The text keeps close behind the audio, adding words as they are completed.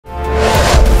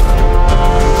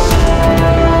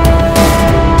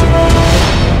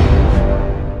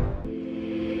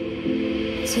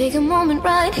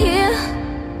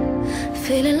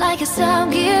like it's out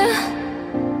gear,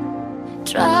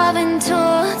 driving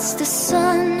towards the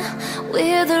sun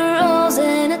with a rose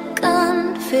and a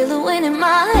gun. Feel the wind in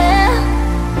my hair,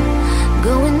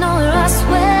 going nowhere I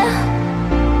swear,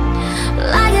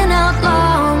 like an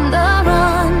outlaw on the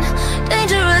run.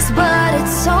 Dangerous but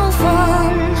it's so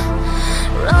fun,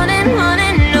 running,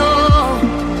 running, no,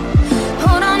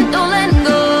 hold on, don't let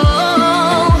go.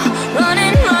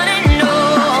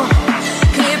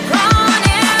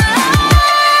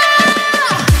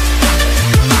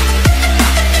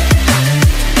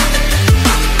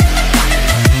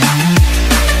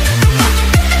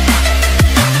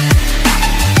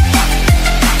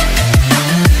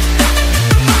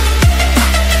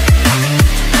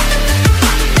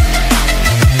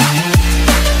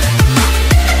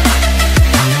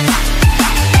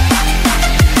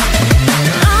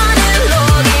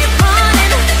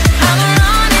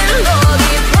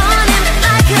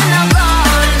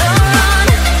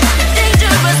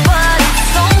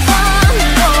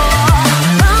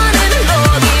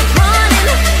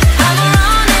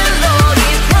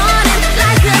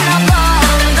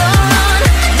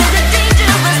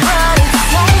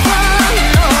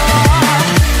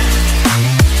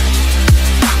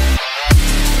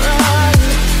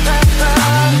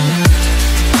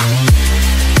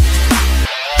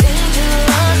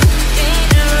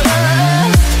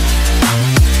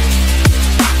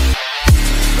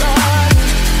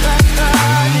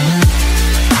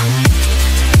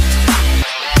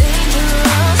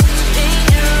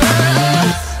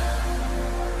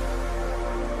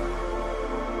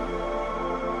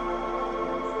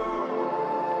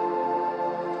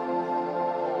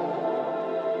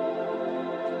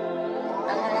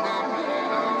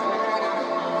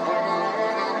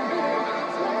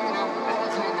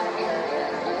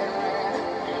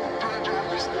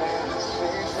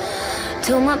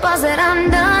 Told my boss that I'm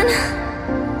done,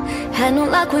 had no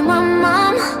luck with my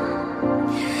mom.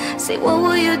 Say, what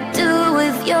will you do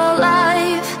with your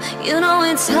life? You know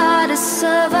it's hard to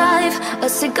survive. A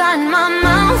cigar in my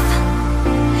mouth,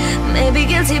 maybe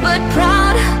guilty but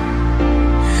proud.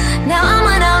 Now I'm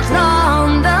an outlaw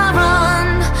on the